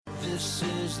This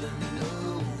is the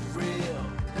new real.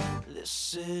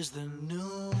 This is the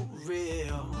new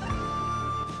real.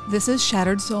 This is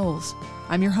Shattered Souls.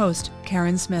 I'm your host,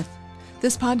 Karen Smith.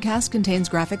 This podcast contains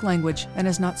graphic language and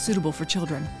is not suitable for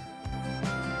children.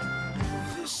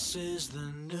 This is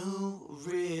the new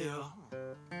real.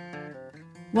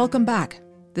 Welcome back.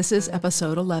 This is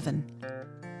episode 11.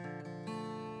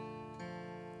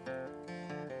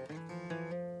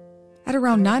 At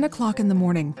around 9 o'clock in the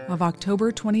morning of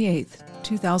October 28th,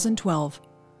 2012,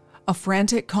 a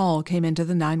frantic call came into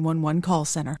the 911 call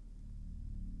center.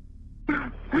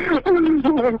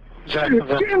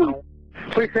 Jacksonville.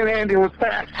 Please send an ambulance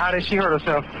fast. How did she hurt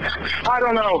herself? I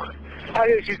don't know.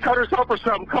 She's cut herself or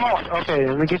something. Come on. Okay,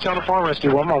 let me get you on the phone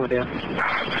rescue. One moment, then.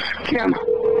 Kim.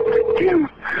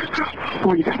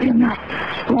 Oh, you got him now.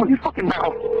 Oh, you fucking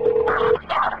mouth.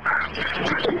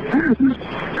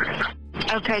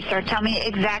 Okay, sir, tell me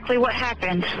exactly what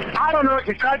happened. I don't know.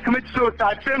 She tried to commit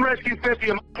suicide. Send Rescue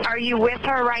 50. Are you with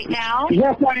her right now?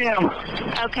 Yes, I am.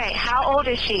 Okay, how old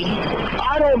is she?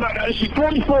 I don't know. She's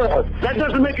 24. That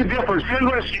doesn't make a difference. Send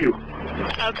Rescue.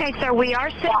 Okay, sir, we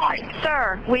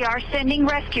are sending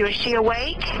rescue. Is she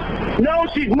awake? No,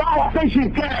 she's not. I think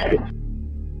she's dead.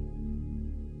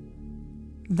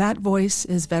 That voice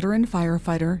is veteran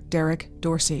firefighter Derek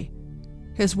Dorsey.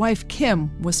 His wife,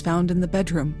 Kim, was found in the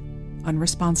bedroom,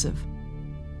 unresponsive.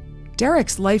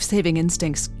 Derek's life-saving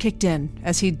instincts kicked in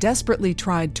as he desperately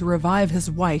tried to revive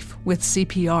his wife with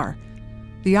CPR.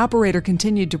 The operator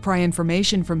continued to pry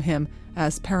information from him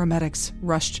as paramedics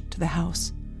rushed to the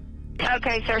house.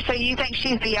 Okay, sir, so you think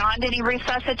she's beyond any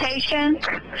resuscitation?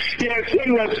 Yeah,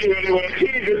 send Rescue anyway.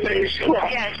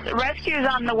 Yes, rescue's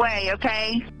on the way,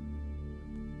 okay?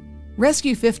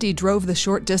 Rescue 50 drove the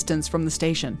short distance from the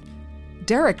station.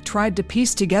 Derek tried to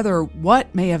piece together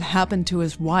what may have happened to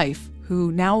his wife,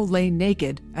 who now lay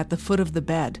naked at the foot of the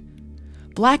bed.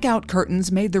 Blackout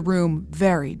curtains made the room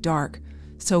very dark,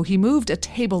 so he moved a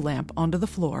table lamp onto the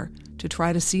floor to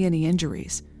try to see any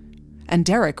injuries. And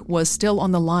Derek was still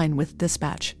on the line with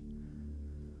dispatch.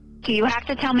 Do you have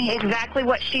to tell me exactly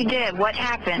what she did? What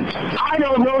happened? I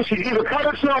don't know. She either cut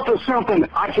herself or something.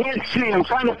 I can't see. I'm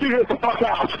trying to figure it the fuck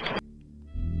out.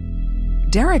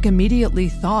 Derek immediately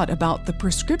thought about the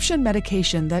prescription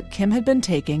medication that Kim had been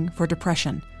taking for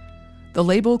depression. The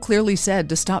label clearly said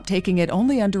to stop taking it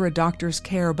only under a doctor's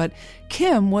care, but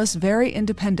Kim was very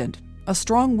independent, a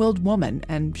strong-willed woman,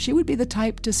 and she would be the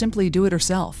type to simply do it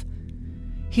herself.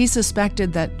 He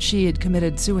suspected that she had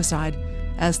committed suicide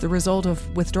as the result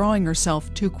of withdrawing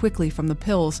herself too quickly from the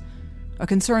pills, a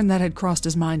concern that had crossed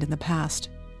his mind in the past.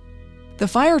 The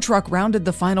fire truck rounded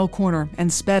the final corner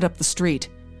and sped up the street.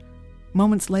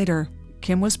 Moments later,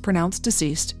 Kim was pronounced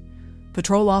deceased.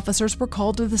 Patrol officers were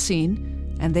called to the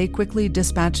scene, and they quickly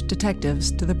dispatched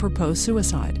detectives to the proposed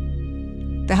suicide.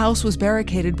 The house was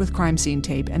barricaded with crime scene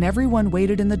tape, and everyone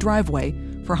waited in the driveway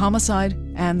for homicide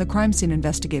and the crime scene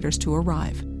investigators to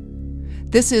arrive.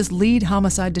 This is lead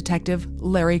homicide detective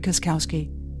Larry Koskowski.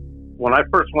 When I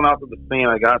first went out to the scene,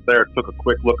 I got there, took a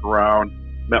quick look around,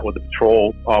 met with the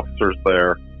patrol officers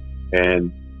there,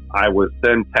 and I was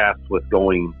then tasked with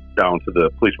going down to the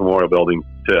police memorial building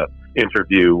to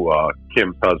interview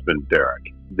Kim's husband, Derek.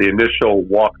 The initial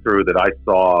walkthrough that I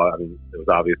saw, it was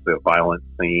obviously a violent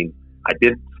scene. I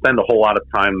didn't spend a whole lot of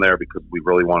time there because we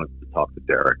really wanted to talk to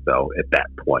Derek, though, at that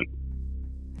point.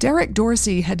 Derek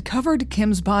Dorsey had covered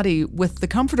Kim's body with the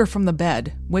comforter from the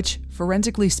bed, which,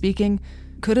 forensically speaking,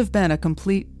 could have been a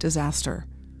complete disaster.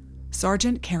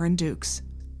 Sergeant Karen Dukes.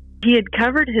 He had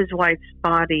covered his wife's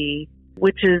body,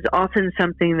 which is often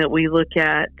something that we look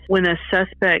at when a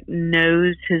suspect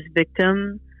knows his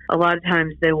victim. A lot of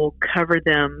times they will cover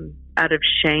them out of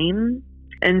shame.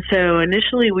 And so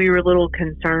initially we were a little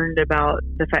concerned about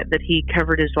the fact that he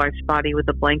covered his wife's body with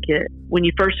a blanket. When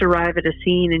you first arrive at a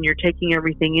scene and you're taking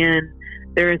everything in,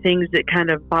 there are things that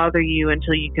kind of bother you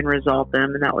until you can resolve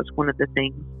them, and that was one of the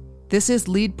things. This is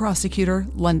lead prosecutor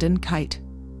London Kite.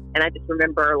 And I just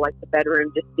remember, the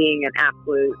bedroom just being an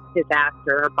absolute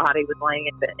disaster. Her body was laying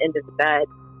at the end of the bed.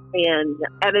 And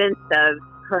evidence of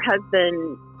her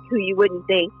husband, who you wouldn't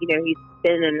think, he's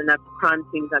been in enough crime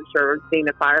scenes, I'm sure, being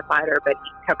a firefighter, but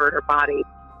he covered her body.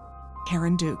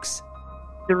 Karen Dukes.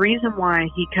 The reason why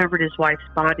he covered his wife's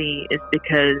body is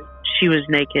because she was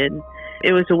naked.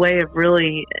 It was a way of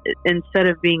really, instead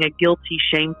of being a guilty,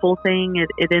 shameful thing,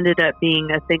 it ended up being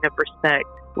a thing of respect,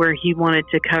 where he wanted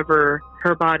to cover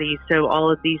her body so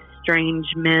all of these strange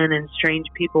men and strange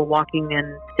people walking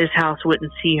in his house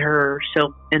wouldn't see her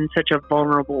so in such a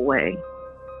vulnerable way.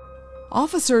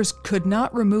 Officers could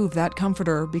not remove that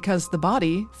comforter because the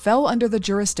body fell under the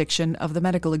jurisdiction of the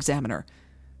medical examiner.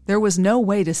 There was no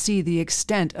way to see the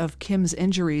extent of Kim's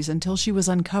injuries until she was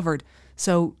uncovered,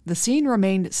 so the scene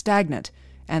remained stagnant,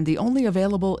 and the only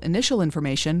available initial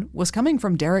information was coming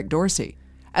from Derek Dorsey.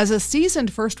 As a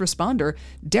seasoned first responder,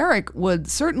 Derek would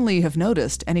certainly have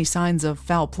noticed any signs of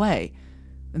foul play.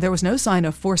 There was no sign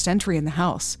of forced entry in the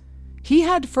house. He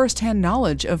had first-hand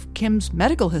knowledge of Kim's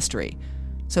medical history,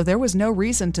 so there was no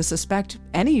reason to suspect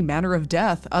any manner of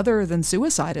death other than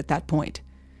suicide at that point.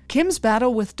 Kim's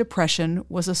battle with depression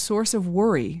was a source of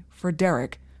worry for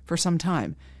Derek for some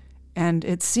time, and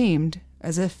it seemed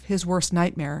as if his worst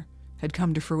nightmare had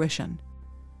come to fruition.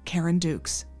 Karen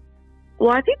Dukes.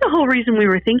 Well, I think the whole reason we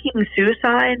were thinking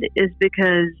suicide is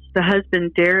because the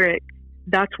husband, Derek,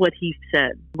 that's what he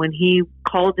said. When he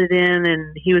called it in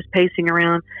and he was pacing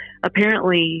around,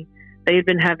 apparently they had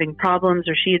been having problems,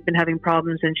 or she had been having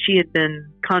problems, and she had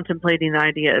been contemplating the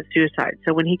idea of suicide.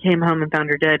 So when he came home and found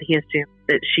her dead, he assumed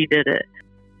that she did it.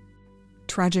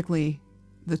 Tragically,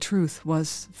 the truth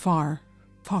was far,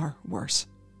 far worse.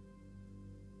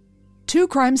 2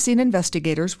 crime scene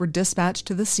investigators were dispatched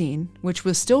to the scene, which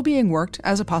was still being worked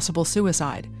as a possible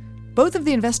suicide. Both of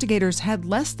the investigators had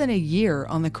less than a year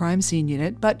on the crime scene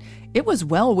unit, but it was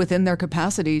well within their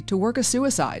capacity to work a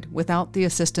suicide without the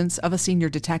assistance of a senior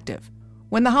detective.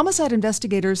 When the homicide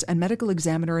investigators and medical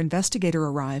examiner investigator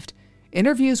arrived,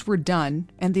 interviews were done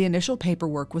and the initial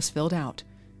paperwork was filled out.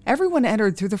 Everyone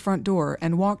entered through the front door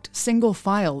and walked single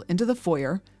file into the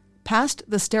foyer, past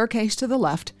the staircase to the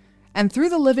left, and through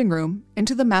the living room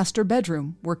into the master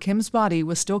bedroom where Kim's body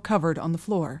was still covered on the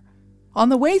floor. On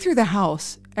the way through the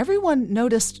house, everyone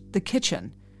noticed the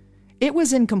kitchen. It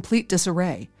was in complete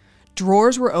disarray.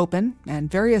 Drawers were open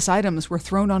and various items were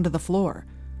thrown onto the floor.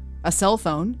 A cell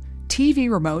phone, TV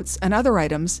remotes, and other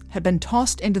items had been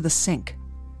tossed into the sink.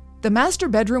 The master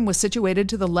bedroom was situated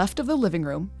to the left of the living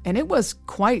room, and it was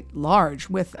quite large,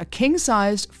 with a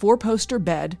king-sized 4-poster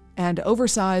bed and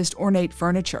oversized ornate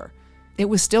furniture. It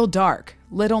was still dark,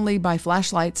 lit only by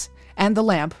flashlights and the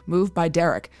lamp moved by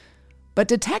Derek, but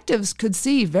detectives could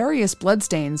see various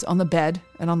bloodstains on the bed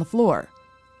and on the floor.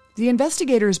 The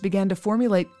investigators began to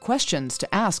formulate questions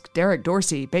to ask Derek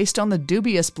Dorsey based on the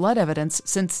dubious blood evidence,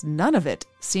 since none of it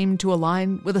seemed to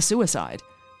align with a suicide.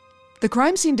 The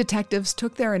crime scene detectives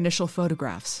took their initial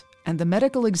photographs, and the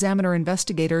medical examiner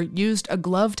investigator used a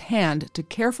gloved hand to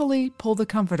carefully pull the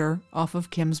comforter off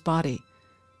of Kim's body.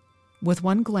 With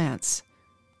one glance,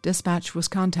 dispatch was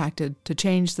contacted to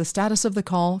change the status of the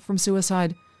call from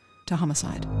suicide to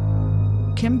homicide.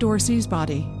 Kim Dorsey's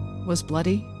body was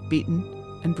bloody, beaten,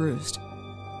 and bruised.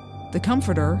 The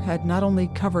comforter had not only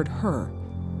covered her,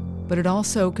 but it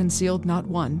also concealed not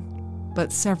one,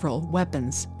 but several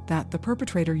weapons that the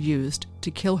perpetrator used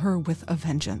to kill her with a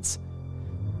vengeance.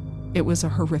 It was a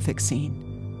horrific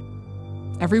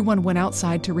scene. Everyone went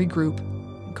outside to regroup,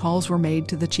 and calls were made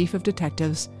to the chief of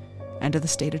detectives and to the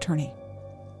state attorney.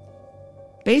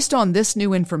 Based on this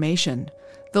new information,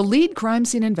 the lead crime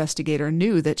scene investigator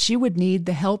knew that she would need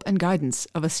the help and guidance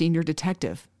of a senior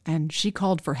detective, and she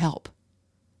called for help.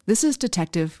 This is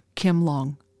Detective Kim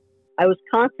Long. I was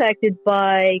contacted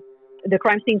by the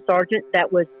crime scene sergeant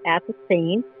that was at the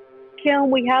scene. Kim,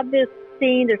 we have this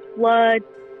scene, there's blood,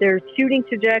 there's shooting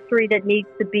trajectory that needs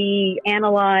to be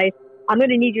analyzed. I'm going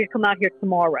to need you to come out here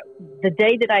tomorrow. The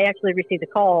day that I actually received the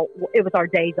call, it was our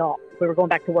days off. We were going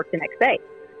back to work the next day.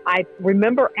 I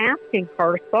remember asking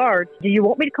her, Sarge, do you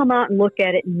want me to come out and look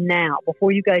at it now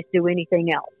before you guys do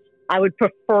anything else? I would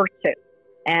prefer to.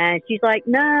 And she's like,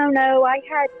 no, I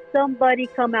had somebody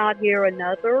come out here,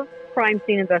 another crime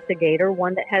scene investigator,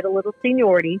 one that had a little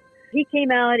seniority. He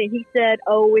came out and he said,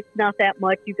 oh, it's not that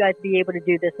much. You guys be able to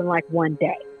do this in like one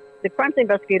day. The crime scene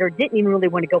investigator didn't even really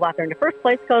want to go out there in the first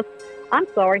place because, I'm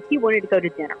sorry, he wanted to go to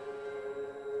dinner.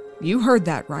 You heard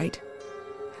that right.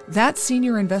 That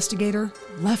senior investigator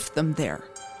left them there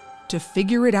to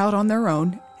figure it out on their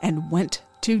own and went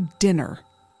to dinner.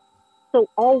 So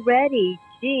already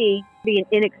she, being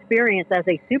inexperienced as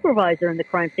a supervisor in the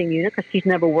crime scene unit, because she's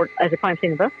never worked as a crime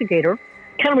scene investigator,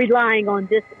 kind of relying on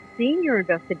this senior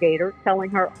investigator telling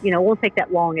her, it won't take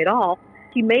that long at all.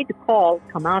 She made the call,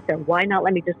 come out there. Why not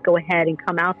let me just go ahead and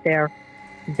come out there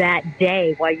that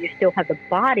day while you still have the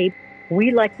body?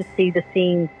 We like to see the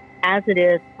scene as it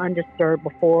is, undisturbed,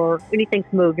 before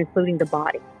anything's moved, including the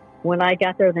body. When I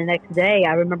got there the next day,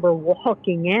 I remember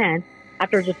walking in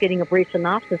after just getting a brief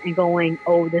synopsis and going,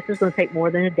 oh, this is going to take more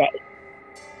than a day.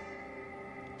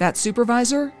 That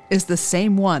supervisor is the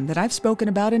same one that I've spoken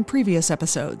about in previous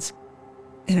episodes.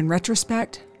 And in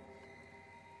retrospect,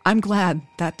 I'm glad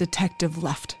that detective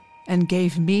left and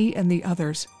gave me and the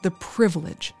others the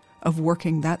privilege of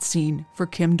working that scene for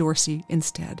Kim Dorsey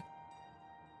instead.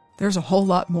 There's a whole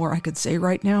lot more I could say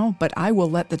right now, but I will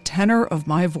let the tenor of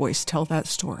my voice tell that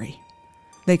story.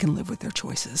 They can live with their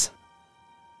choices.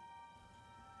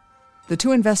 The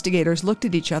two investigators looked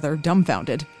at each other,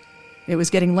 dumbfounded. It was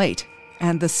getting late,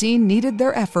 and the scene needed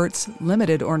their efforts,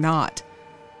 limited or not.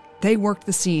 They worked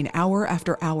the scene hour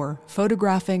after hour,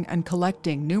 photographing and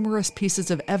collecting numerous pieces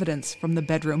of evidence from the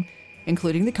bedroom,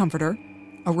 including the comforter,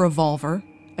 a revolver,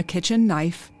 a kitchen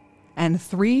knife, and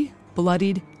 3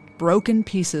 bloodied, broken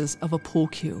pieces of a pool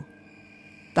cue.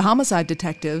 The homicide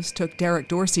detectives took Derek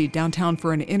Dorsey downtown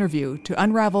for an interview to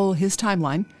unravel his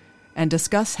timeline and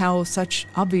discuss how such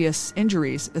obvious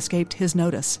injuries escaped his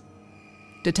notice.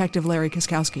 Detective Larry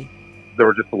Kiskowski. There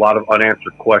were just a lot of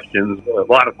unanswered questions,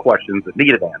 a lot of questions that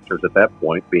needed answers at that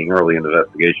point, being early in the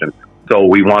investigation. So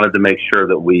we wanted to make sure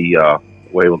that we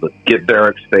were able to get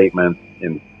Derek's statement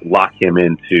and lock him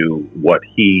into what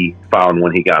he found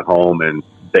when he got home and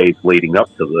days leading up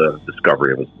to the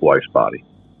discovery of his wife's body.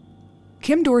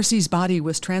 Kim Dorsey's body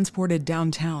was transported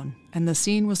downtown, and the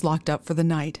scene was locked up for the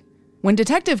night. When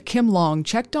Detective Kim Long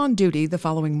checked on duty the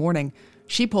following morning,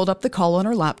 she pulled up the call on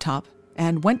her laptop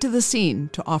and went to the scene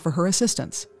to offer her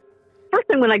assistance. First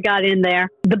thing when I got in there,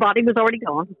 the body was already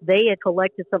gone. They had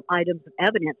collected some items of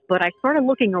evidence, but I started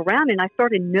looking around and I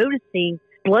started noticing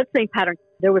bloodstain patterns.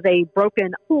 There was a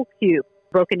broken pool cue,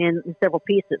 broken in several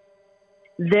pieces.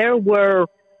 There were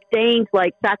stains,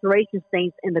 like saturation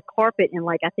stains in the carpet in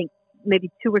I think maybe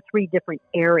 2 or 3 different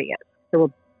areas. There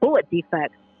were bullet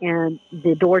defects in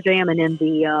the door jamb and in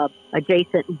the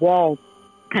adjacent wall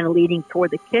kind of leading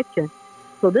toward the kitchen.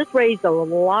 So this raised a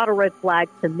lot of red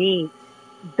flags to me.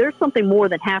 There's something more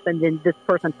that happened and this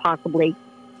person possibly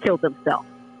killed himself.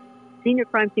 Senior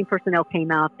crime scene personnel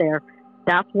came out there.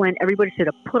 That's when everybody should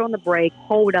have put on the brake,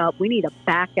 hold up, we need to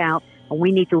back out, and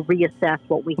we need to reassess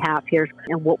what we have here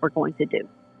and what we're going to do.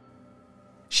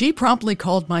 She promptly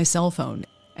called my cell phone,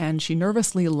 and she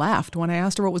nervously laughed when I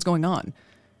asked her what was going on.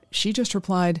 She just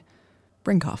replied,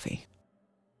 "Bring coffee."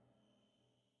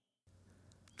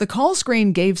 The call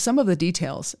screen gave some of the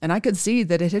details, and I could see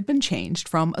that it had been changed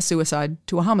from a suicide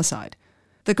to a homicide.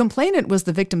 The complainant was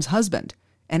the victim's husband,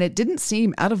 and it didn't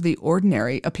seem out of the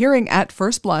ordinary, appearing at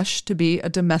first blush to be a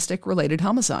domestic-related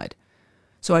homicide.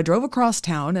 So I drove across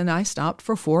town and I stopped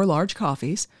for 4 large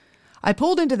coffees. I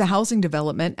pulled into the housing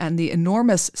development and the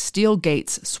enormous steel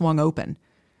gates swung open.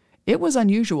 It was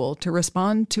unusual to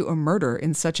respond to a murder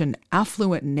in such an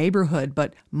affluent neighborhood,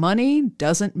 but money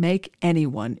doesn't make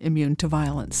anyone immune to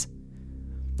violence.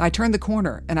 I turned the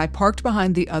corner and I parked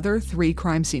behind the other 3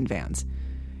 crime scene vans.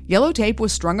 Yellow tape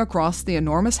was strung across the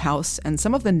enormous house, and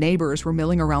some of the neighbors were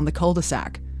milling around the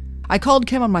cul-de-sac. I called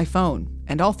Kim on my phone,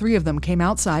 and all 3 of them came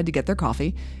outside to get their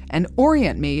coffee and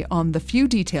orient me on the few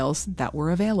details that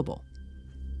were available.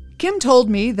 Kim told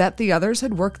me that the others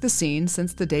had worked the scene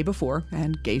since the day before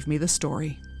and gave me the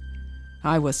story.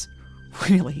 I was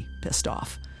really pissed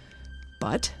off.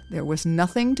 But there was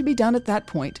nothing to be done at that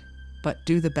point but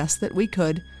do the best that we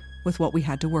could with what we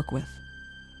had to work with.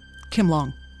 Kim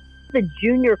Long. The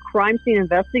junior crime scene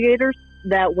investigators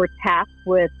that were tasked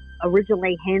with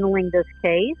originally handling this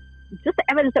case, just the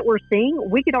evidence that we're seeing,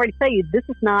 we can already tell you this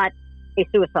is not a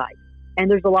suicide. And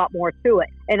there's a lot more to it.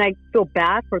 And I feel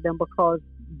bad for them because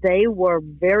they were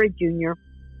very junior.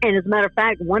 And as a matter of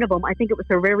fact, one of them, I think it was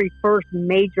their very first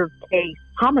major case,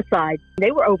 homicide.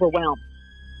 They were overwhelmed.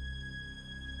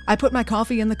 I put my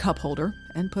coffee in the cup holder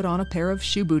and put on a pair of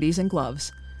shoe booties and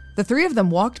gloves. The 3 of them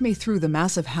walked me through the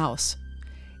massive house.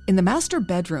 In the master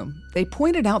bedroom, they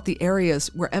pointed out the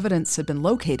areas where evidence had been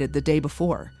located the day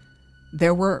before.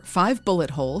 There were 5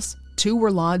 bullet holes, 2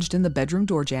 were lodged in the bedroom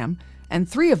door jamb, and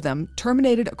 3 of them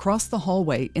terminated across the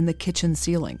hallway in the kitchen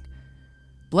ceiling.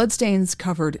 Bloodstains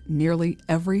covered nearly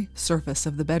every surface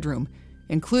of the bedroom,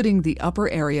 including the upper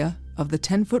area of the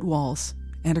 10-foot walls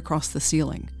and across the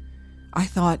ceiling. I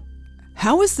thought,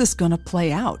 how is this going to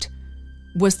play out?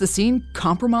 Was the scene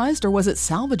compromised or was it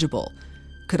salvageable?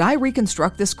 Could I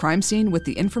reconstruct this crime scene with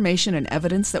the information and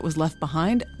evidence that was left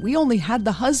behind? We only had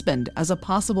the husband as a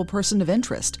possible person of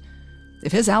interest.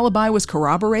 If his alibi was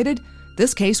corroborated,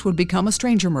 this case would become a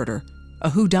stranger murder, a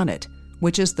whodunit,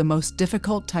 which is the most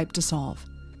difficult type to solve.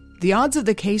 The odds of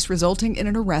the case resulting in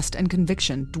an arrest and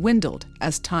conviction dwindled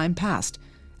as time passed,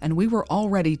 and we were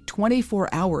already 24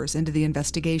 hours into the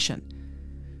investigation.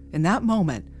 In that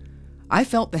moment, I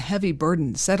felt the heavy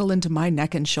burden settle into my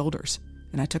neck and shoulders,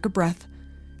 and I took a breath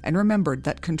and remembered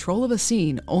that control of a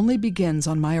scene only begins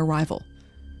on my arrival.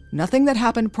 Nothing that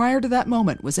happened prior to that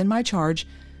moment was in my charge,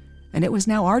 and it was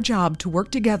now our job to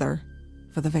work together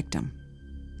for the victim.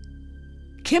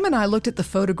 Kim and I looked at the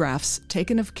photographs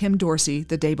taken of Kim Dorsey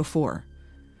the day before.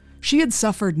 She had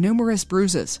suffered numerous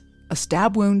bruises, a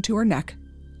stab wound to her neck,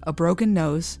 a broken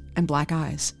nose, and black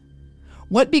eyes.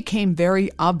 What became very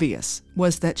obvious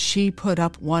was that she put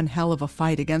up one hell of a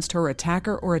fight against her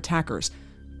attacker or attackers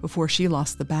before she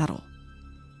lost the battle.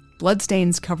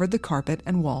 Bloodstains covered the carpet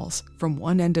and walls from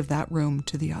one end of that room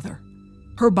to the other.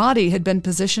 Her body had been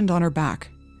positioned on her back,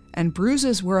 and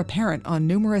bruises were apparent on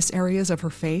numerous areas of her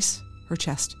face, her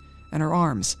chest, and her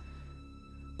arms.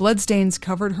 Bloodstains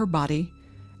covered her body,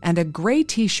 and a gray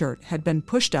t-shirt had been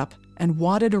pushed up and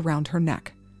wadded around her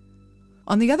neck.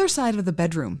 On the other side of the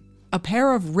bedroom, a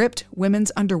pair of ripped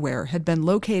women's underwear had been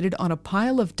located on a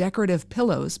pile of decorative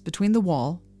pillows between the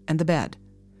wall and the bed.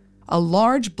 A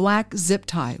large black zip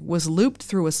tie was looped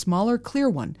through a smaller clear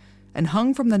one and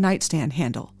hung from the nightstand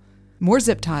handle. More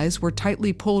zip ties were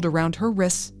tightly pulled around her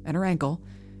wrists and her ankle,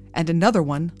 and another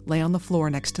one lay on the floor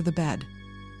next to the bed.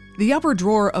 The upper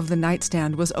drawer of the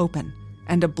nightstand was open,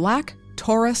 and a black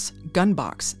Taurus gun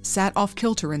box sat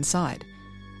off-kilter inside.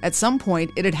 At some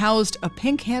point, it had housed a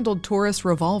pink-handled Taurus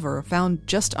revolver found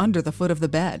just under the foot of the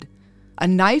bed. A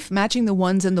knife matching the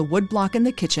ones in the woodblock in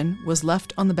the kitchen was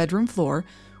left on the bedroom floor,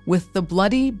 with the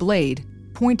bloody blade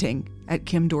pointing at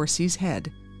Kim Dorsey's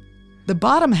head. The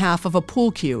bottom half of a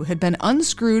pool cue had been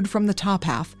unscrewed from the top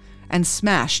half and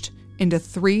smashed into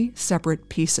 3 separate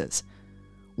pieces.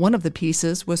 One of the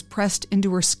pieces was pressed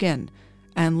into her skin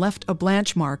and left a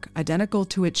blanch mark identical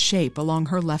to its shape along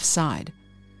her left side.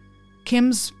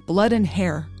 Kim's blood and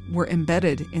hair were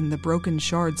embedded in the broken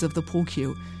shards of the pool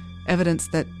cue, evidence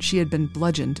that she had been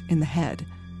bludgeoned in the head.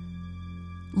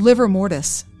 Livor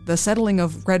mortis, the settling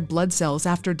of red blood cells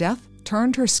after death,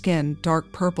 turned her skin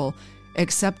dark purple,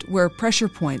 except where pressure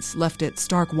points left it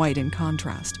stark white in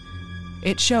contrast.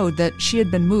 It showed that she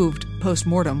had been moved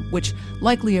post-mortem, which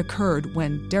likely occurred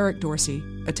when Derek Dorsey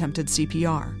attempted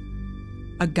CPR.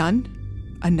 A gun,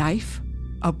 a knife,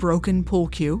 a broken pool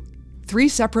cue, 3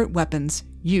 separate weapons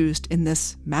used in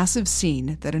this massive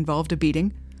scene that involved a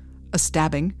beating, a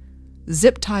stabbing,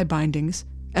 zip tie bindings,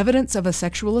 evidence of a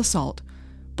sexual assault,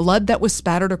 blood that was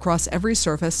spattered across every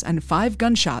surface, and 5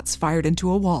 gunshots fired into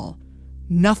a wall.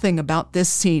 Nothing about this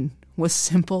scene was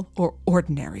simple or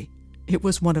ordinary. It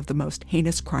was one of the most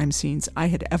heinous crime scenes I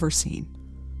had ever seen.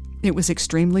 It was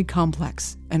extremely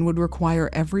complex and would require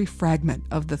every fragment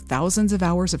of the thousands of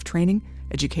hours of training,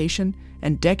 education,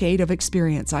 and decade of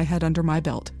experience I had under my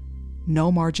belt.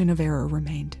 No margin of error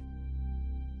remained.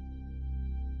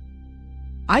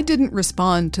 I didn't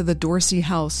respond to the Dorsey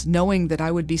house knowing that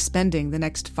I would be spending the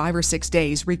next 5 or 6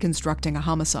 days reconstructing a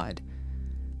homicide.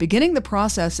 Beginning the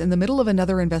process in the middle of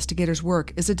another investigator's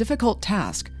work is a difficult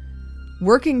task.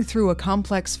 Working through a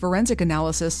complex forensic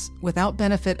analysis without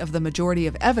benefit of the majority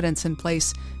of evidence in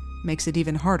place makes it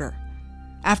even harder.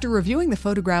 After reviewing the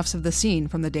photographs of the scene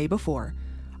from the day before,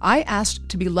 I asked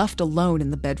to be left alone in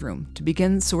the bedroom to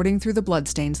begin sorting through the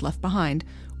bloodstains left behind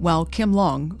while Kim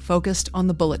Long focused on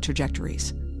the bullet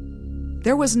trajectories.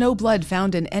 There was no blood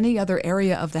found in any other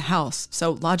area of the house,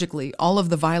 so logically, all of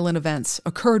the violent events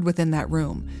occurred within that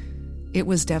room. It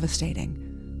was devastating.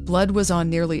 Blood was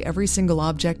on nearly every single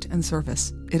object and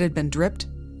surface. It had been dripped,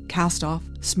 cast off,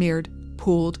 smeared,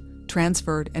 pooled,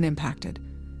 transferred, and impacted.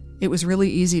 It was really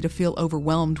easy to feel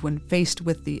overwhelmed when faced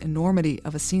with the enormity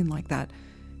of a scene like that,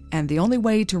 and the only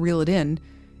way to reel it in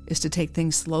is to take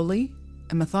things slowly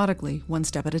and methodically, one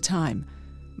step at a time.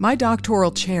 My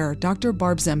doctoral chair, Dr.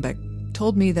 Barb Zembick,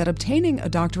 told me that obtaining a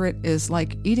doctorate is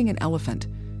like eating an elephant.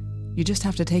 You just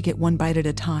have to take it one bite at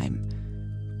a time.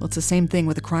 Well, it's the same thing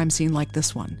with a crime scene like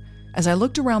this one. As I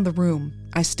looked around the room,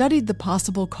 I studied the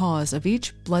possible cause of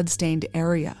each blood-stained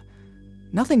area.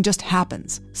 Nothing just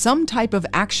happens. Some type of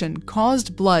action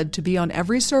caused blood to be on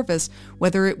every surface,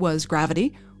 whether it was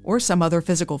gravity or some other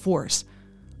physical force.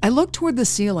 I looked toward the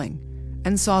ceiling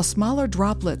and saw smaller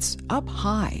droplets up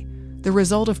high, the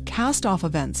result of cast-off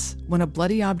events when a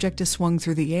bloody object is swung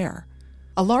through the air.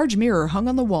 A large mirror hung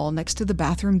on the wall next to the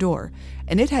bathroom door,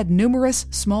 and it had numerous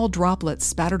small droplets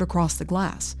spattered across the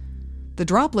glass. The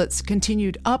droplets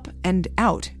continued up and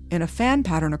out in a fan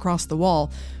pattern across the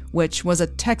wall, which was a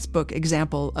textbook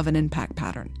example of an impact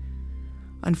pattern.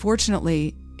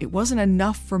 Unfortunately, it wasn't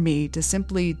enough for me to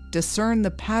simply discern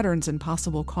the patterns and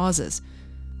possible causes.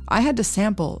 I had to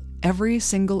sample every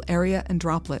single area and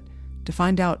droplet to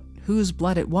find out whose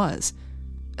blood it was,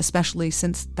 especially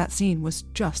since that scene was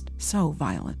just so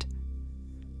violent.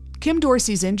 Kim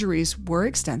Dorsey's injuries were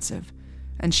extensive,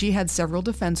 and she had several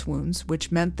defense wounds,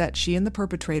 which meant that she and the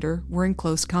perpetrator were in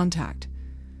close contact.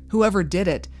 Whoever did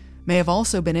it may have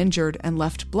also been injured and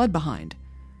left blood behind.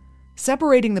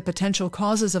 Separating the potential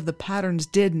causes of the patterns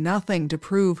did nothing to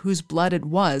prove whose blood it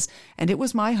was, and it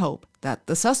was my hope that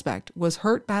the suspect was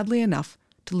hurt badly enough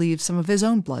to leave some of his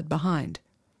own blood behind.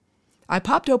 I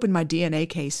popped open my DNA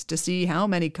case to see how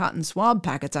many cotton swab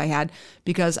packets I had,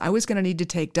 because I was going to need to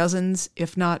take dozens,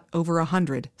 if not over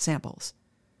 100, samples.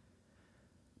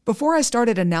 Before I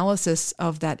started analysis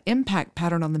of that impact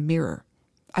pattern on the mirror,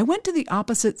 I went to the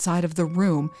opposite side of the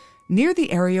room, near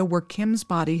the area where Kim's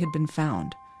body had been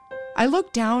found. I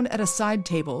looked down at a side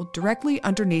table directly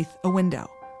underneath a window.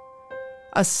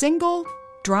 A single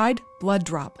dried blood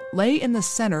drop lay in the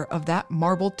center of that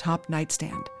marble-top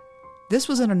nightstand. This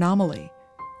was an anomaly.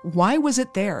 Why was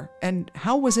it there, and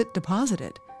how was it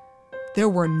deposited? There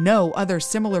were no other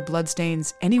similar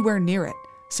bloodstains anywhere near it,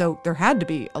 so there had to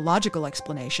be a logical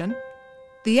explanation.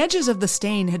 The edges of the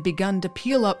stain had begun to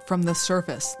peel up from the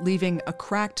surface, leaving a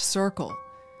cracked circle.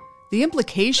 The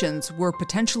implications were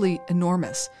potentially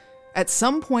enormous. At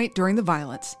some point during the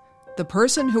violence, the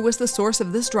person who was the source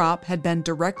of this drop had been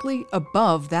directly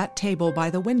above that table by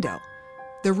the window.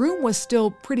 The room was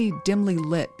still pretty dimly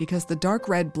lit because the dark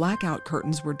red blackout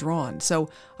curtains were drawn, so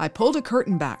I pulled a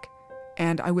curtain back,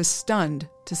 and I was stunned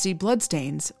to see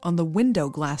bloodstains on the window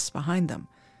glass behind them.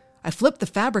 I flipped the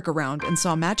fabric around and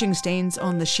saw matching stains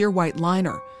on the sheer white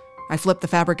liner. I flipped the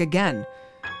fabric again.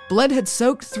 Blood had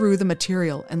soaked through the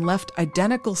material and left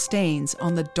identical stains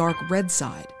on the dark red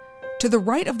side. To the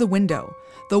right of the window,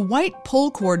 the white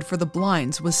pull cord for the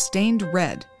blinds was stained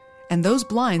red, and those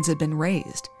blinds had been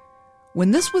raised. When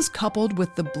this was coupled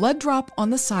with the blood drop on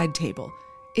the side table,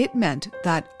 it meant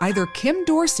that either Kim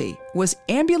Dorsey was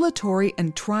ambulatory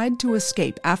and tried to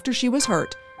escape after she was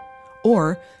hurt,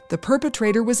 or the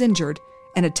perpetrator was injured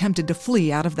and attempted to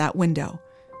flee out of that window.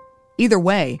 Either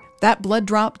way, that blood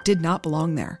drop did not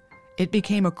belong there. It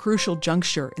became a crucial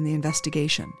juncture in the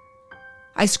investigation.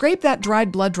 I scraped that dried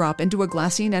blood drop into a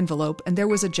glassine envelope, and there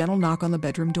was a gentle knock on the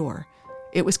bedroom door.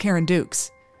 It was Karen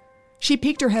Dukes. She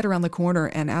peeked her head around the corner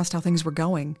and asked how things were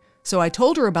going, so I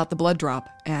told her about the blood drop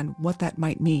and what that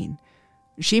might mean.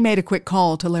 She made a quick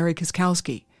call to Larry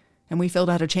Kiskowski, and we filled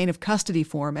out a chain of custody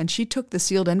form, and she took the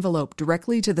sealed envelope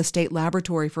directly to the state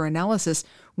laboratory for analysis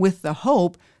with the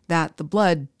hope that the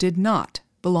blood did not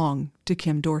belong to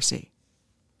Kim Dorsey.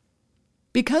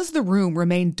 Because the room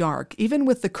remained dark, even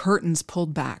with the curtains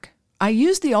pulled back, I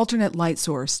used the alternate light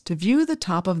source to view the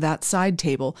top of that side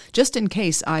table just in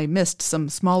case I missed some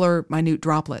smaller, minute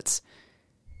droplets.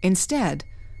 Instead,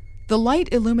 the light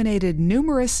illuminated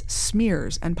numerous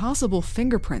smears and possible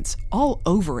fingerprints all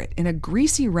over it in a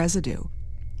greasy residue.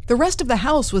 The rest of the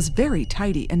house was very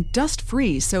tidy and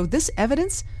dust-free, so this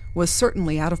evidence was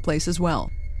certainly out of place as well.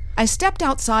 I stepped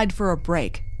outside for a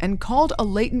break and called a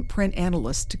latent print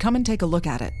analyst to come and take a look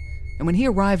at it. And when he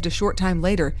arrived a short time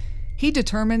later, he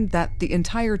determined that the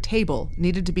entire table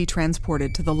needed to be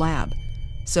transported to the lab.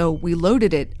 So we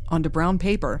loaded it onto brown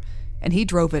paper, and he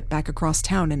drove it back across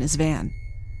town in his van.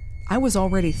 I was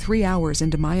already 3 hours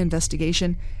into my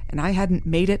investigation, and I hadn't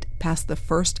made it past the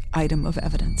first item of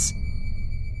evidence.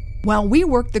 While we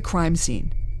worked the crime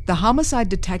scene, the homicide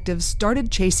detectives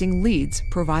started chasing leads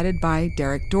provided by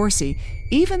Derek Dorsey,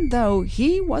 even though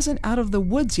he wasn't out of the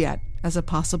woods yet as a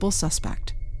possible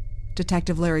suspect.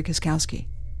 Detective Larry Kiskowski.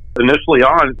 Initially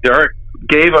on, Derek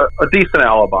gave a decent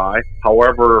alibi.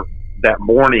 However, that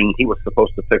morning he was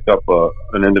supposed to pick up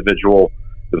an individual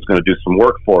that was going to do some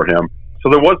work for him.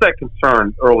 So there was that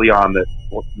concern early on that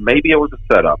maybe it was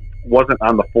a setup. It wasn't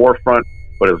on the forefront,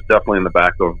 but it was definitely in the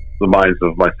back of the minds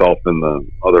of myself and the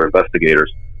other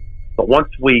investigators. But once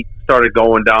we started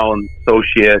going down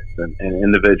associates and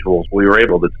individuals, we were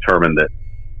able to determine that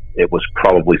it was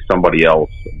probably somebody else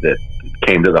that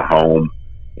came to the home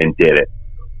and did it.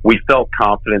 We felt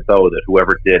confident, though, that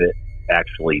whoever did it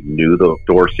actually knew the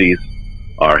Dorseys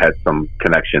or had some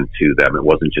connection to them. It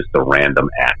wasn't just a random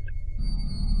act.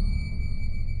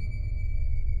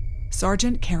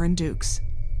 Sergeant Karen Dukes.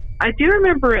 I do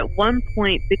remember at one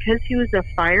point, because he was a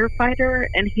firefighter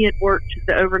and he had worked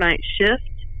the overnight shift,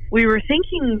 we were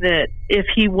thinking that if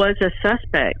he was a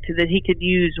suspect, that he could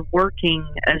use working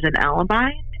as an alibi.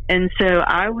 And so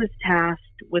I was tasked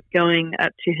with going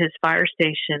up to his fire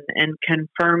station and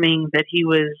confirming that he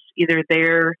was either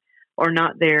there or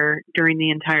not there during the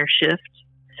entire shift.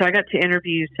 So I got to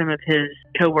interview some of his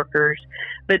coworkers,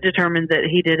 but determined that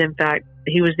he did, in fact,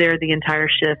 he was there the entire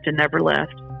shift and never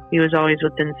left. He was always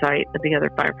within sight of the other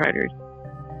firefighters.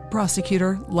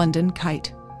 Prosecutor London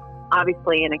Kite.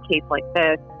 Obviously, in a case like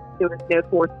this, there was no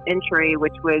forced entry,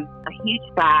 which was a huge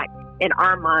fact in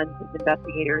our minds as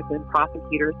investigators and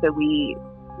prosecutors. So we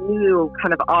knew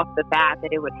kind of off the bat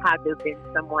that it would have to have been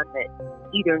someone that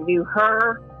either knew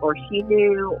her or she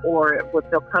knew or would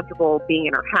feel comfortable being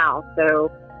in her house.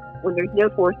 So when there's no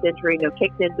forced entry, no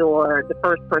kicked-in door, the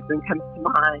first person comes to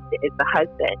mind is the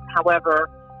husband. However,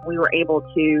 we were able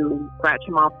to scratch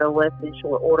him off the list in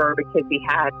short order because he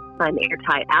had an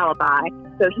airtight alibi.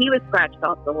 So he was scratched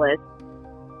off the list.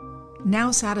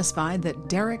 Now satisfied that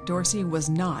Derek Dorsey was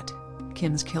not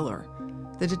Kim's killer,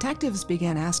 the detectives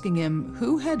began asking him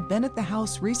who had been at the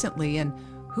house recently and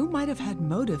who might have had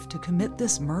motive to commit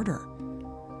this murder.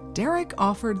 Derek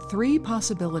offered 3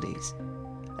 possibilities: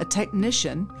 a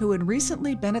technician who had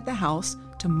recently been at the house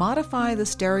to modify the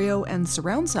stereo and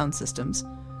surround sound systems,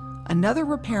 another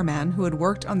repairman who had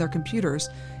worked on their computers,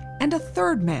 and a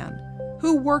third man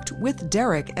who worked with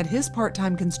Derek at his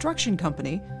part-time construction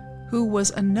company, who was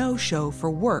a no-show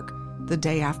for work the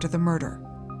day after the murder.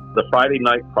 The Friday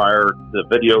night prior, the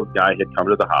video guy had come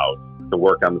to the house to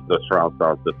work on the surround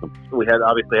sound system. We had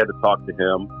obviously had to talk to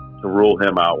him to rule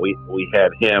him out. We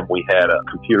had him. We had a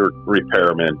computer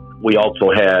repairman. We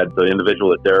also had the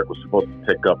individual that Derek was supposed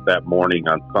to pick up that morning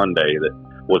on Sunday that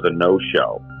was a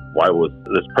no-show. Why was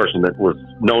this person that was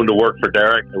known to work for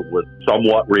Derek, who was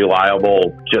somewhat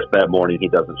reliable, just that morning he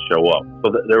doesn't show up?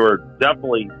 So there were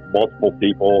definitely multiple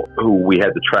people who we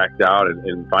had to track down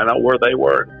and find out where they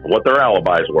were, what their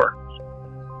alibis were.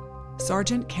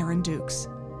 Sergeant Karen Dukes.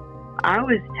 I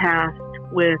was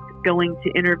tasked with going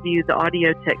to interview the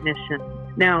audio technician.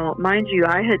 Now, mind you,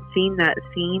 I had seen that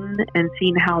scene and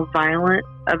seen how violent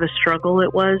of a struggle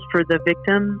it was for the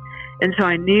victim. And so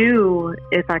I knew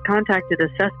if I contacted a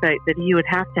suspect that he would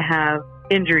have to have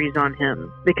injuries on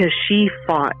him because she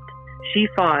fought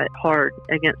hard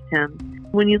against him.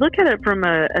 When you look at it from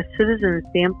a citizen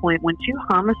standpoint, when 2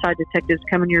 homicide detectives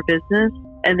come in your business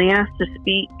and they ask to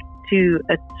speak to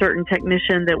a certain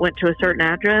technician that went to a certain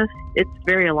address, it's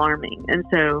very alarming. And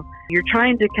so you're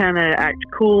trying to kind of act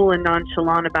cool and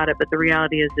nonchalant about it, but the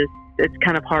reality is it's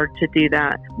kind of hard to do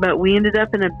that. But we ended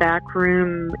up in a back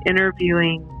room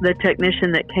interviewing the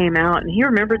technician that came out, and he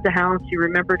remembered the house, he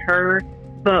remembered her.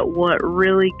 But what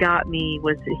really got me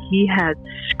was that he had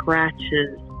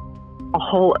scratches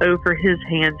all over his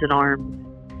hands and arms.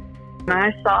 When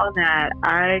I saw that,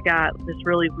 I got this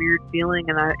really weird feeling,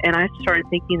 and I started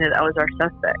thinking that was our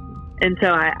suspect. And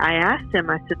so I asked him,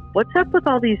 I said, "What's up with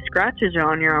all these scratches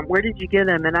on your arm? Where did you get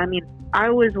them?" And I mean, I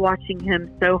was watching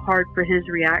him so hard for his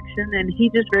reaction, and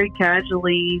he just very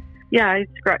casually, I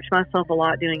scratch myself a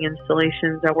lot doing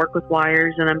installations. I work with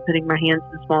wires, and I'm putting my hands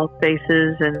in small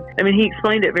spaces. And I mean, he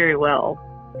explained it very well.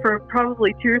 For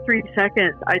probably 2 or 3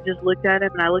 seconds, I just looked at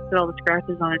him, and I looked at all the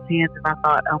scratches on his hands, and I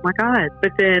thought, oh my God.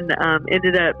 But then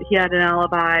ended up, he had an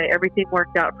alibi. Everything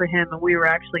worked out for him, and we were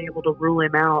actually able to rule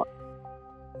him out.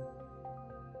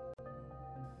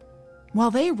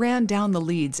 While they ran down the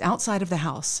leads outside of the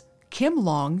house, Kim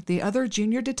Long, the other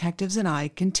junior detectives, and I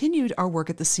continued our work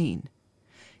at the scene.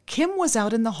 Kim was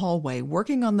out in the hallway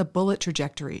working on the bullet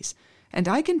trajectories, and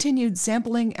I continued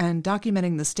sampling and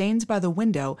documenting the stains by the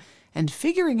window and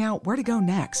figuring out where to go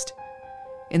next.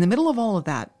 In the middle of all of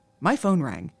that, my phone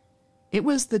rang. It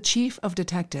was the chief of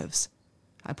detectives.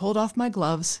 I pulled off my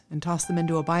gloves and tossed them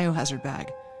into a biohazard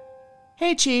bag.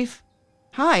 "Hey, Chief.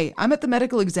 Hi, I'm at the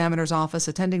medical examiner's office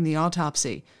attending the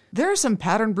autopsy. There are some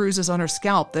pattern bruises on her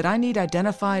scalp that I need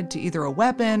identified to either a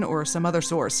weapon or some other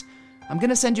source. I'm going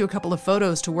to send you a couple of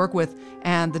photos to work with,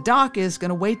 and the doc is going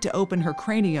to wait to open her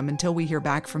cranium until we hear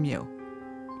back from you."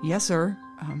 "Yes, sir.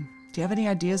 Do you have any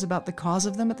ideas about the cause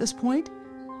of them at this point?"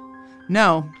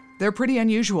 "No, they're pretty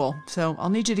unusual, so I'll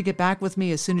need you to get back with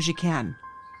me as soon as you can."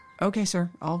 "Okay, sir.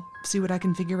 I'll see what I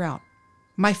can figure out."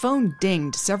 My phone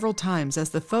dinged several times as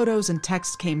the photos and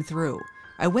text came through.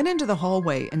 I went into the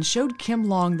hallway and showed Kim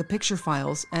Long the picture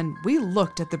files, and we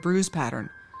looked at the bruise pattern.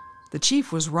 The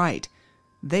chief was right.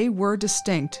 They were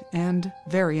distinct and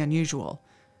very unusual.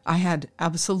 I had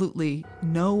absolutely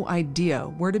no idea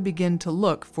where to begin to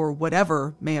look for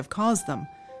whatever may have caused them.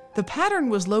 The pattern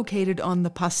was located on the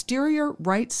posterior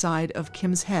right side of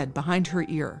Kim's head behind her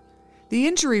ear. The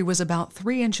injury was about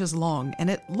 3 inches long, and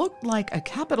it looked like a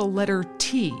capital letter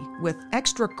T with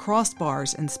extra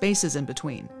crossbars and spaces in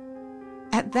between.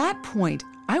 At that point,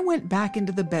 I went back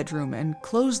into the bedroom and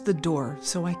closed the door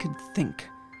so I could think.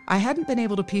 I hadn't been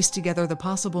able to piece together the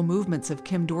possible movements of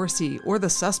Kim Dorsey or the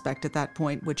suspect at that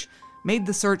point, which made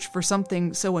the search for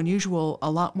something so unusual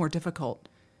a lot more difficult.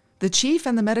 The chief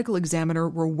and the medical examiner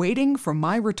were waiting for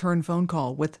my return phone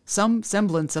call with some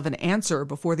semblance of an answer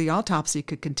before the autopsy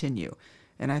could continue,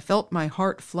 and I felt my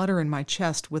heart flutter in my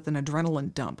chest with an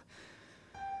adrenaline dump.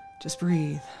 Just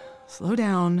breathe, slow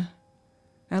down,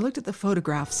 I looked at the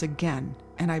photographs again,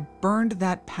 and I burned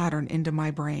that pattern into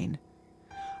my brain.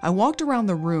 I walked around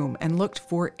the room and looked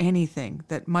for anything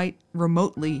that might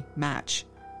remotely match.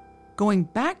 Going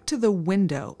back to the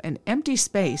window and empty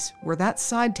space where that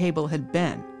side table had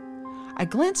been, I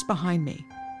glanced behind me,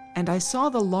 and I saw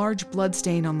the large blood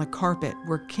stain on the carpet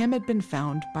where Kim had been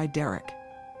found by Derek.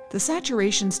 The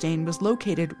saturation stain was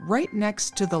located right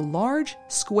next to the large,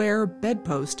 square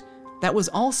bedpost that was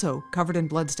also covered in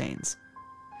bloodstains.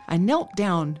 I knelt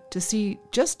down to see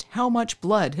just how much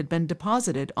blood had been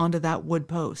deposited onto that wood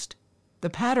post. The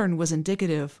pattern was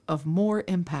indicative of more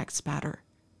impact spatter.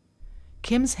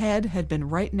 Kim's head had been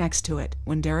right next to it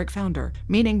when Derek found her,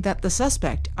 meaning that the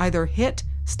suspect either hit,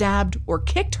 stabbed, or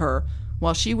kicked her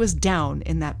while she was down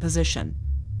in that position.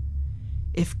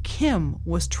 If Kim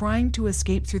was trying to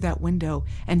escape through that window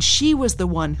and she was the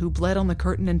one who bled on the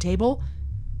curtain and table,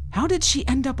 how did she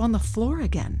end up on the floor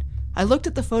again? I looked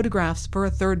at the photographs for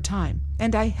a third time,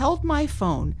 and I held my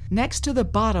phone next to the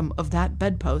bottom of that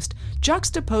bedpost,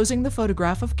 juxtaposing the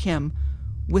photograph of Kim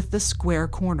with the square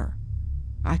corner.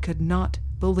 I could not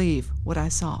believe what I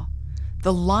saw.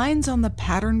 The lines on the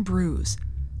pattern bruise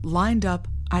lined up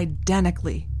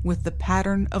identically with the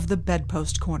pattern of the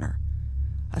bedpost corner.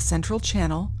 A central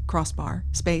channel, crossbar,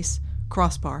 space,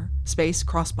 crossbar, space,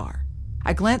 crossbar.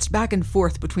 I glanced back and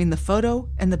forth between the photo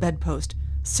and the bedpost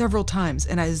several times,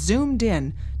 and I zoomed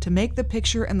in to make the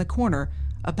picture and the corner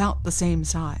about the same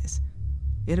size.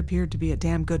 It appeared to be a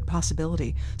damn good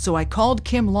possibility, so I called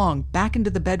Kim Long back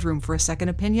into the bedroom for a second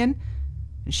opinion,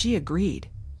 and she agreed.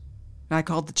 I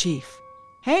called the chief.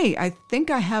 "Hey, I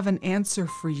think I have an answer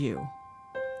for you."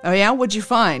 "Oh yeah, what'd you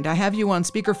find? I have you on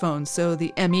speakerphone so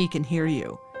the ME can hear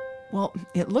you." "Well,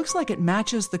 it looks like it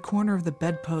matches the corner of the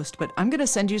bedpost, but I'm going to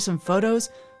send you some photos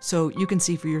so you can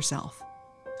see for yourself."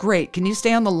 "Great, can you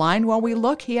stay on the line while we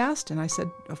look?" he asked, and I said,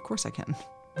 "Of course I can."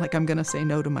 Like I'm going to say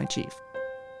no to my chief.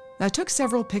 I took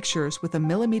several pictures with a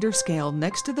millimeter scale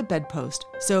next to the bedpost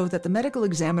so that the medical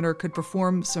examiner could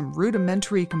perform some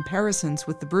rudimentary comparisons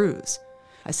with the bruise.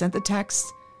 I sent the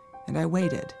texts, and I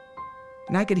waited.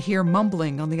 And I could hear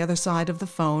mumbling on the other side of the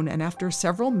phone, and after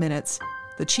several minutes,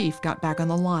 the chief got back on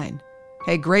the line.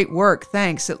 "Hey, great work,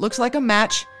 thanks. It looks like a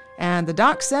match, and the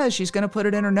doc says she's going to put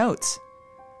it in her notes."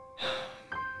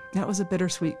 That was a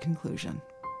bittersweet conclusion.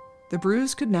 The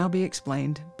bruise could now be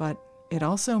explained, but it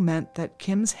also meant that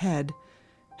Kim's head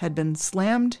had been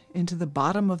slammed into the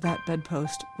bottom of that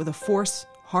bedpost with a force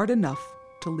hard enough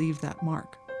to leave that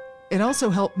mark. It also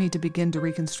helped me to begin to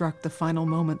reconstruct the final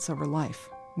moments of her life.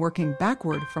 Working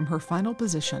backward from her final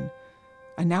position,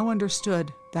 I now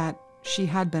understood that she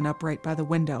had been upright by the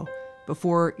window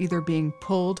before either being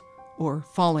pulled or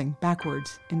falling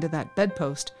backwards into that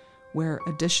bedpost where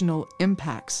additional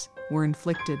impacts were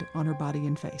inflicted on her body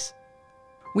and face.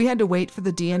 We had to wait for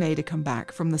the DNA to come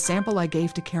back from the sample I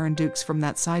gave to Karen Dukes from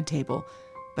that side table,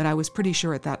 but I was pretty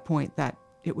sure at that point that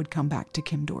it would come back to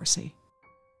Kim Dorsey.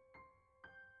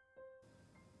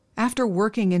 After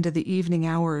working into the evening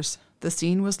hours, the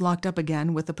scene was locked up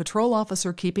again with a patrol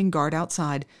officer keeping guard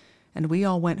outside, and we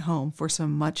all went home for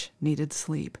some much-needed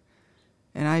sleep.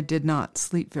 And I did not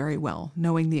sleep very well,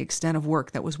 knowing the extent of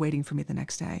work that was waiting for me the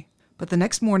next day. But the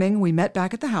next morning, we met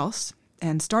back at the house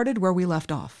and started where we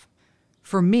left off.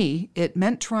 For me, it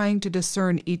meant trying to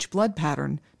discern each blood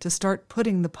pattern to start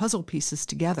putting the puzzle pieces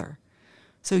together.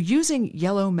 So using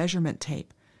yellow measurement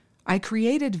tape, I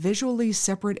created visually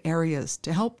separate areas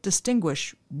to help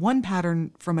distinguish one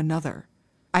pattern from another.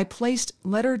 I placed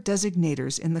letter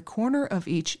designators in the corner of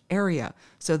each area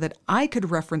so that I could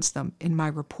reference them in my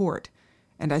report,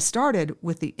 and I started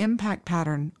with the impact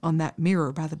pattern on that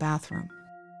mirror by the bathroom.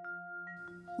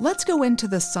 Let's go into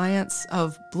the science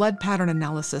of blood pattern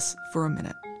analysis for a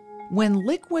minute. When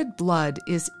liquid blood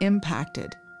is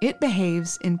impacted, it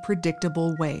behaves in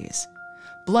predictable ways.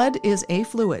 Blood is a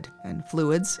fluid, and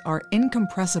fluids are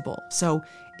incompressible, so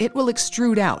it will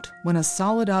extrude out when a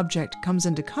solid object comes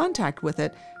into contact with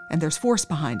it and there's force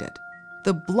behind it.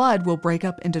 The blood will break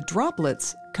up into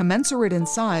droplets commensurate in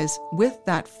size with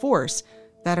that force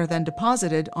that are then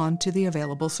deposited onto the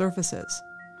available surfaces.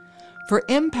 For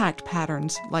impact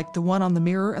patterns like the one on the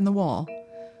mirror and the wall,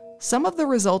 some of the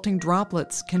resulting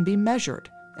droplets can be measured,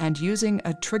 and using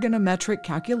a trigonometric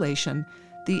calculation,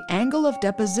 the angle of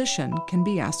deposition can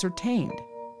be ascertained.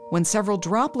 When several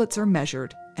droplets are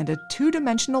measured and a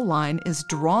two-dimensional line is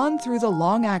drawn through the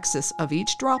long axis of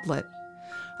each droplet,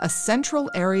 a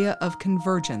central area of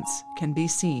convergence can be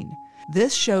seen.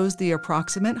 This shows the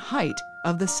approximate height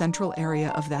of the central area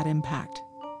of that impact.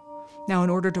 Now,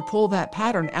 in order to pull that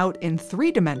pattern out in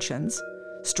 3 dimensions,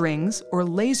 strings or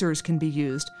lasers can be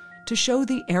used to show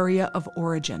the area of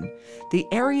origin, the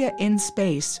area in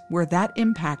space where that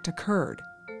impact occurred.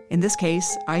 In this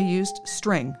case, I used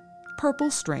string,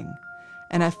 purple string,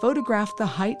 and I photographed the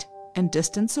height and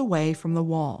distance away from the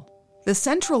wall. The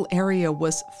central area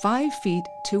was 5 feet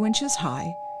 2 inches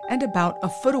high and about a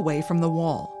foot away from the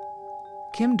wall.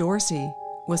 Kim Dorsey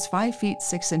was 5 feet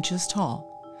 6 inches tall,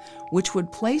 which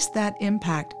would place that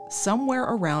impact somewhere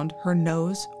around her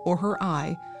nose or her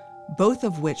eye, both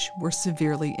of which were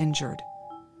severely injured.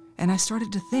 And I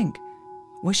started to think,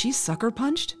 was she sucker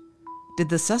punched? Did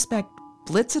the suspect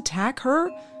blitz attack her?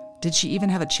 Did she even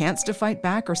have a chance to fight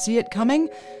back or see it coming?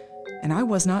 And I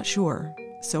was not sure,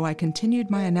 so I continued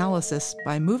my analysis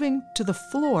by moving to the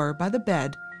floor by the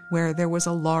bed where there was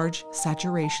a large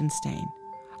saturation stain.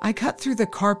 I cut through the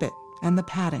carpet and the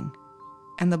padding,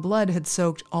 and the blood had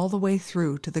soaked all the way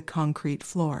through to the concrete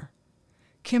floor.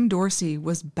 Kim Dorsey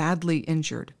was badly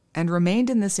injured and remained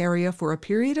in this area for a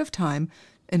period of time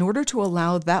in order to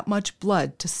allow that much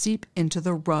blood to seep into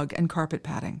the rug and carpet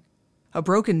padding. A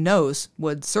broken nose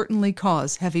would certainly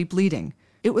cause heavy bleeding.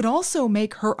 It would also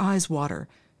make her eyes water,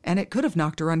 and it could have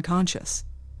knocked her unconscious.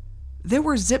 There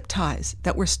were zip ties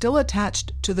that were still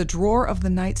attached to the drawer of the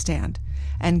nightstand,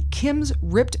 and Kim's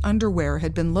ripped underwear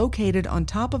had been located on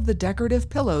top of the decorative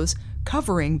pillows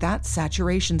covering that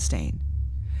saturation stain.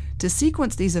 To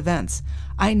sequence these events,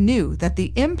 I knew that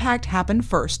the impact happened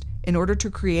first in order to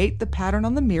create the pattern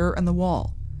on the mirror and the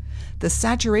wall. The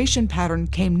saturation pattern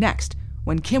came next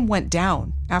when Kim went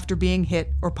down after being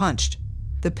hit or punched.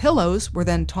 The pillows were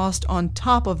then tossed on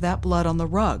top of that blood on the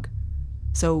rug.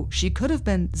 So she could have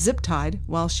been zip-tied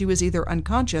while she was either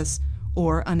unconscious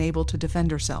or unable to defend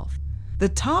herself. The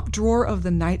top drawer of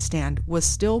the nightstand was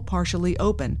still partially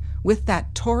open, with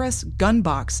that Taurus gun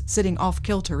box sitting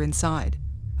off-kilter inside.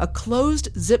 A closed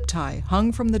zip tie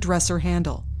hung from the dresser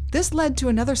handle. This led to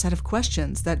another set of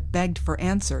questions that begged for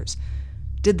answers.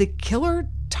 Did the killer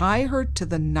tie her to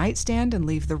the nightstand and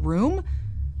leave the room?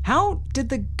 How did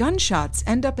the gunshots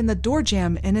end up in the door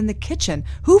jamb and in the kitchen?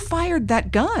 Who fired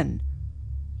that gun?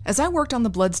 As I worked on the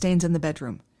bloodstains in the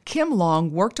bedroom, Kim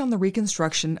Long worked on the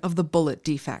reconstruction of the bullet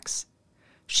defects.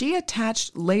 She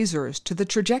attached lasers to the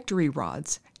trajectory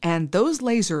rods, and those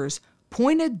lasers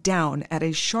pointed down at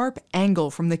a sharp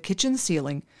angle from the kitchen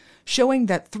ceiling, showing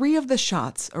that 3 of the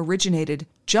shots originated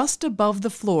just above the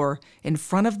floor in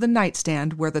front of the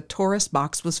nightstand where the Taurus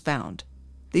box was found.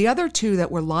 The other 2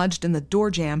 that were lodged in the door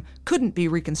jamb couldn't be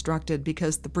reconstructed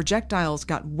because the projectiles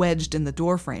got wedged in the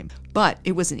door frame, but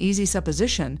it was an easy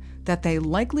supposition that they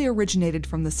likely originated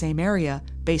from the same area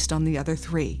based on the other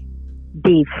 3.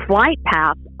 The flight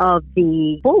path of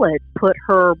the bullet put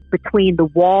her between the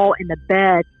wall and the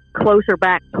bed, closer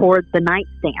back toward the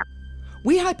nightstand.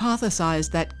 We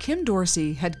hypothesized that Kim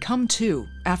Dorsey had come to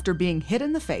after being hit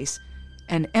in the face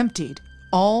and emptied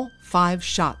all 5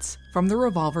 shots from the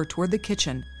revolver toward the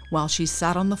kitchen while she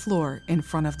sat on the floor in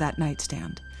front of that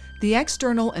nightstand. The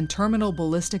external and terminal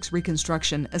ballistics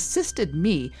reconstruction assisted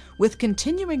me with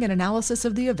continuing an analysis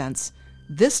of the events,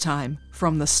 this time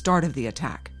from the start of the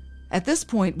attack. At this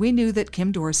point, we knew that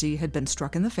Kim Dorsey had been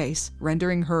struck in the face,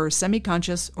 rendering her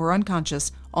semi-conscious or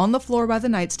unconscious on the floor by the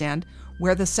nightstand,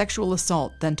 where the sexual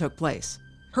assault then took place.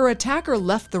 Her attacker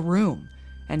left the room,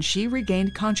 and she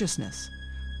regained consciousness,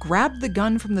 grabbed the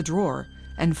gun from the drawer,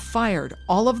 and fired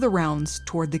all of the rounds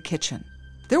toward the kitchen.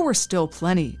 There were still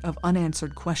plenty of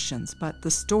unanswered questions, but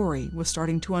the story was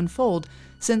starting to unfold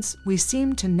since we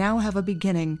seemed to now have a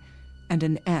beginning and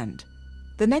an end.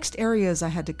 The next areas I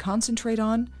had to concentrate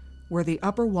on were the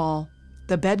upper wall,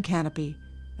 the bed canopy,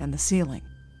 and the ceiling.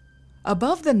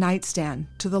 Above the nightstand,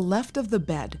 to the left of the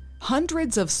bed,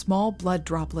 hundreds of small blood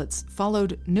droplets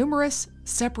followed numerous,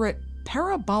 separate,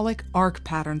 parabolic arc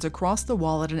patterns across the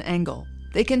wall at an angle.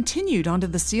 They continued onto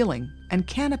the ceiling and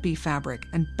canopy fabric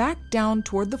and back down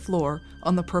toward the floor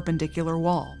on the perpendicular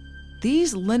wall.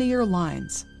 These linear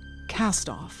lines, cast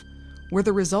off, were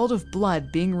the result of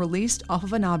blood being released off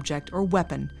of an object or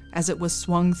weapon as it was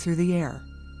swung through the air.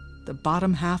 The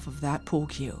bottom half of that pool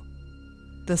cue.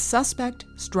 The suspect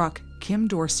struck Kim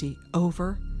Dorsey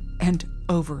over and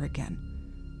over again,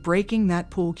 breaking that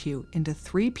pool cue into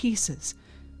 3 pieces,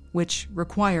 which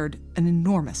required an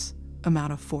enormous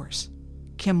amount of force.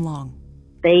 Kim Long.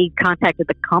 They contacted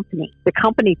the company. The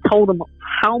company told them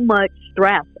how much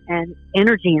stress and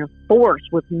energy and force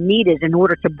was needed in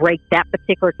order to break that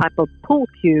particular type of pool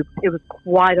cue. It was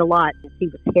quite a lot as he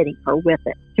was hitting her with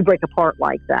it to break apart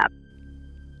like that.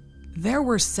 There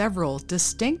were several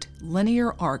distinct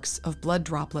linear arcs of blood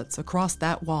droplets across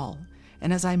that wall,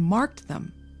 and as I marked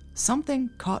them, something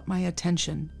caught my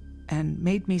attention and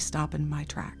made me stop in my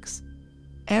tracks.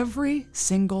 Every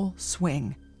single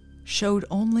swing showed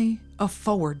only a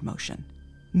forward motion.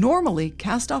 Normally,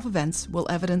 cast-off events will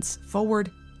evidence forward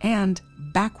and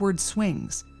backward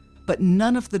swings, but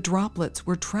none of the droplets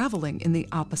were traveling in the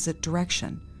opposite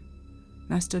direction.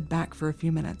 And I stood back for a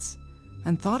few minutes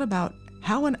and thought about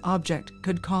how an object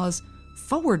could cause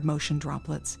forward motion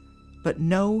droplets, but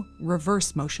no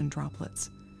reverse motion droplets.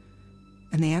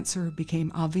 And the answer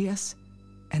became obvious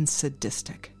and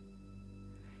sadistic.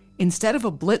 Instead of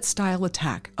a blitz-style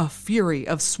attack, a fury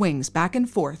of swings back and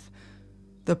forth,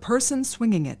 the person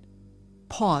swinging it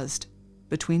paused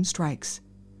between strikes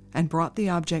and brought the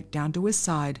object down to his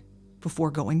side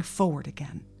before going forward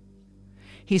again.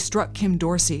 He struck Kim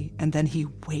Dorsey, and then he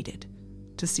waited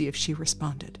to see if she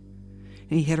responded.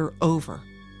 And he hit her over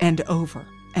and over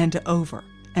and over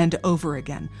and over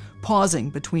again, pausing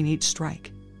between each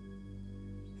strike.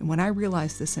 And when I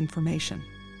realized this information,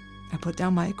 I put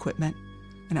down my equipment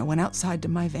and I went outside to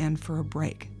my van for a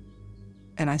break.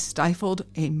 And I stifled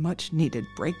a much-needed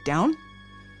breakdown.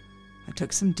 I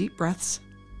took some deep breaths,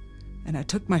 and I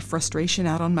took my frustration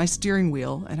out on my steering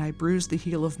wheel, and I bruised the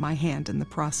heel of my hand in the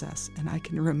process. And I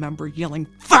can remember yelling,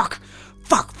 "Fuck!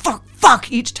 Fuck! Fuck!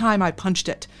 Fuck!" each time I punched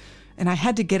it. And I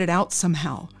had to get it out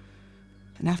somehow.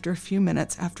 And after a few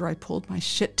minutes, after I pulled my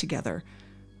shit together,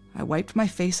 I wiped my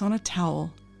face on a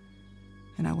towel,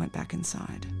 and I went back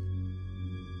inside.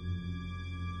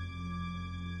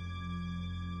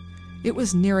 It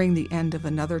was nearing the end of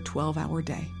another 12-hour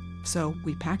day, so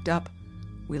we packed up,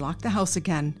 we locked the house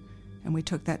again, and we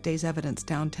took that day's evidence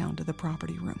downtown to the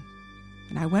property room.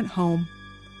 And I went home,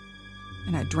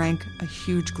 and I drank a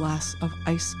huge glass of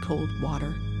ice-cold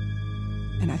water,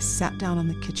 and I sat down on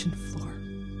the kitchen floor,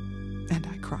 and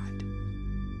I cried.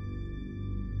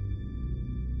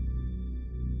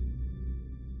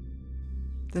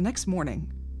 The next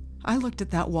morning, I looked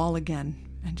at that wall again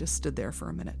and just stood there for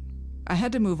a minute. I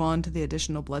had to move on to the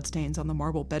additional bloodstains on the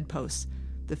marble bedposts,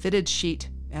 the fitted sheet,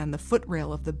 and the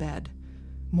footrail of the bed.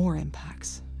 More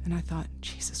impacts. And I thought,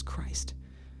 Jesus Christ,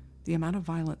 the amount of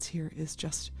violence here is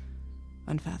just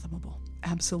unfathomable.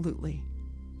 Absolutely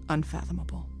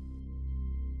unfathomable.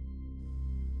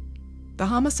 The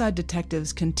homicide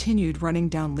detectives continued running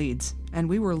down leads, and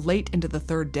we were late into the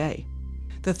third day.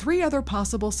 The three other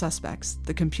possible suspects,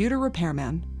 the computer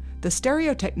repairman, the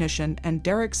stereo technician, and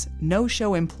Derek's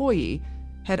no-show employee,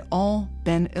 had all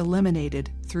been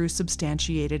eliminated through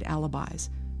substantiated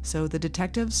alibis, so the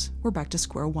detectives were back to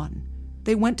square one.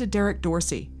 They went to Derek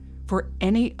Dorsey for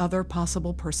any other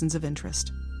possible persons of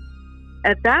interest.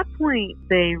 At that point,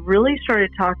 they really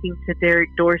started talking to Derek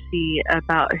Dorsey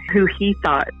about who he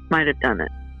thought might have done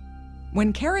it.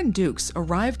 When Karen Dukes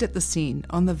arrived at the scene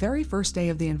on the very first day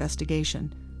of the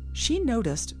investigation, she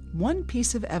noticed one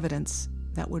piece of evidence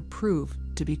that would prove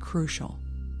to be crucial.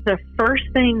 The first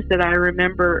things that I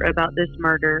remember about this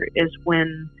murder is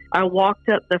when I walked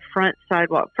up the front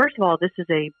sidewalk. First of all, this is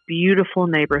a beautiful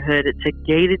neighborhood. It's a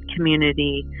gated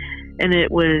community, and it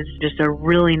was just a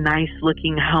really nice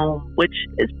looking home, which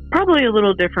is probably a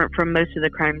little different from most of the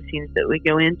crime scenes that we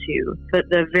go into. But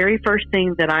the very first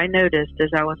thing that I noticed as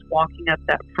I was walking up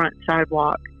that front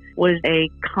sidewalk was a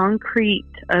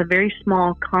very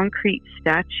small concrete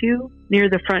statue near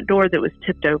the front door that was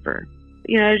tipped over.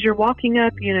 As you're walking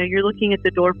up, you're looking at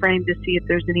the door frame to see if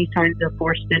there's any signs of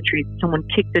forced entry. Someone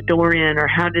kicked the door in, or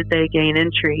how did they gain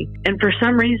entry? And for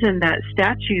some reason, that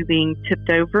statue being tipped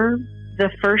over,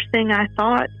 the first thing I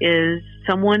thought is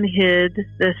someone hid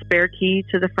the spare key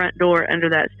to the front door under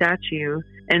that statue,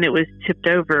 and it was tipped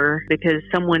over because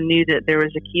someone knew that there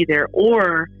was a key there,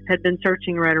 or had been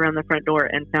searching right around the front door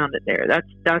and found it there.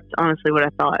 That's honestly what I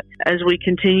thought. As we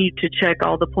continued to check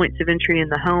all the points of entry in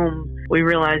the home, we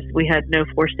realized we had no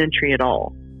forced entry at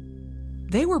all.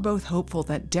 They were both hopeful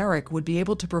that Derek would be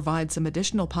able to provide some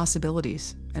additional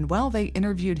possibilities, and while they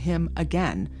interviewed him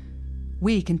again,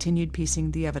 we continued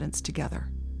piecing the evidence together.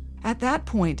 At that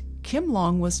point, Kim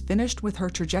Long was finished with her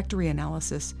trajectory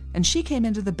analysis, and she came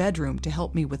into the bedroom to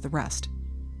help me with the rest.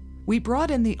 We brought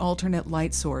in the alternate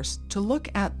light source to look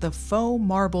at the faux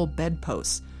marble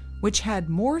bedposts, which had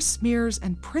more smears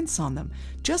and prints on them,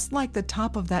 just like the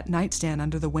top of that nightstand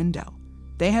under the window.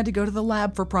 They had to go to the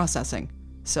lab for processing,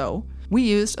 so we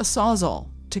used a Sawzall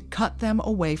to cut them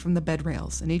away from the bed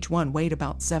rails, and each one weighed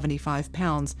about 75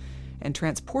 pounds, and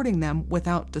transporting them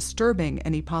without disturbing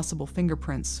any possible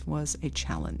fingerprints was a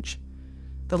challenge.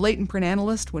 The latent print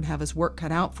analyst would have his work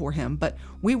cut out for him, but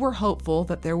we were hopeful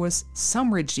that there was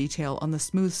some ridge detail on the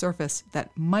smooth surface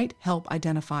that might help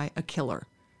identify a killer.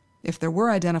 If there were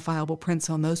identifiable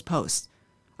prints on those posts,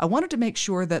 I wanted to make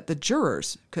sure that the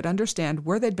jurors could understand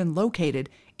where they'd been located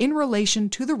in relation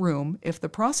to the room if the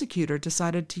prosecutor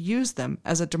decided to use them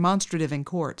as a demonstrative in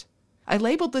court. I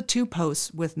labeled the 2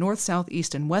 posts with north, south,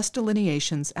 east, and west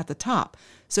delineations at the top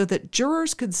so that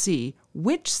jurors could see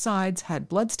which sides had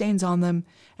bloodstains on them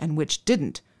and which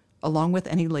didn't, along with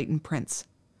any latent prints.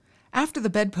 After the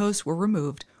bedposts were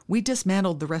removed, we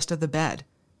dismantled the rest of the bed,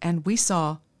 and we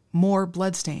saw more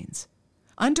bloodstains.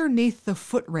 Underneath the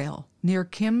footrail near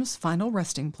Kim's final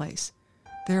resting place,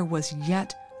 there was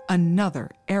yet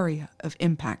another area of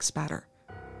impact spatter.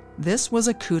 This was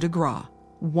a coup de grace,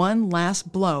 one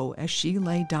last blow as she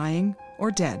lay dying or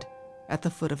dead at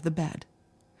the foot of the bed.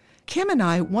 Kim and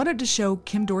I wanted to show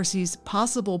Kim Dorsey's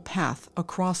possible path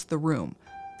across the room,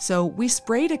 so we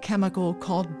sprayed a chemical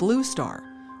called Blue Star,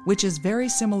 which is very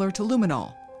similar to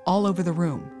luminol, all over the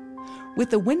room. With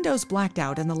the windows blacked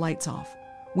out and the lights off,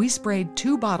 we sprayed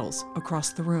 2 bottles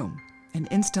across the room, and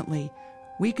instantly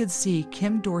we could see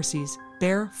Kim Dorsey's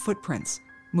bare footprints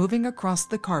moving across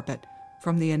the carpet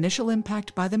from the initial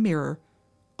impact by the mirror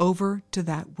over to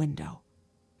that window.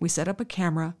 We set up a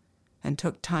camera and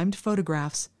took timed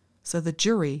photographs so the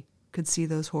jury could see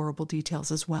those horrible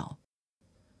details as well.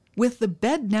 With the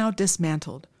bed now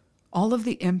dismantled, all of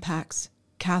the impacts,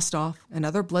 cast off, and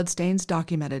other bloodstains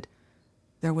documented,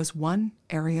 there was one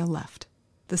area left,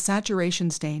 the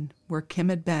saturation stain where Kim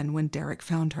had been when Derek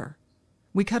found her.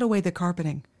 We cut away the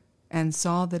carpeting and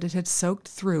saw that it had soaked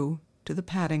through to the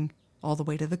padding all the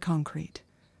way to the concrete.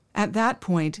 At that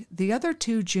point, the other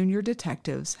 2 junior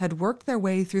detectives had worked their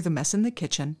way through the mess in the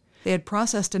kitchen. They had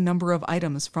processed a number of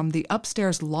items from the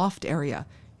upstairs loft area,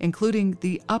 including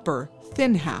the upper,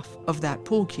 thin half of that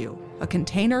pool cue, a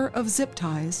container of zip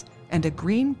ties, and a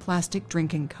green plastic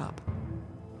drinking cup.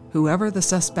 Whoever the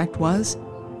suspect was,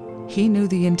 he knew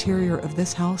the interior of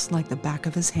this house like the back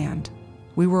of his hand.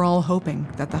 We were all hoping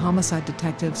that the homicide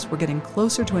detectives were getting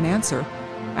closer to an answer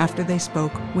after they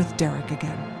spoke with Derek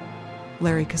again.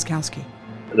 Larry Koskowski.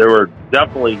 There were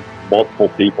definitely multiple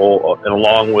people, and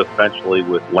along with eventually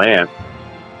with Lance.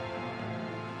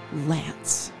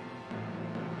 Lance.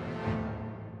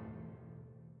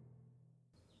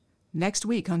 Next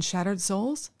week on Shattered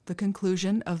Souls, the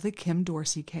conclusion of the Kim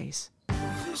Dorsey case.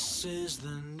 This is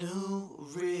the new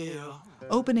real.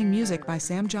 Opening music by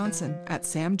Sam Johnson at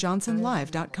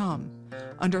samjohnsonlive.com.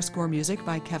 _ music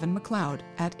by Kevin MacLeod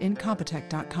at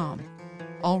incompetech.com.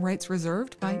 All rights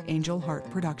reserved by Angel Heart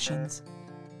Productions.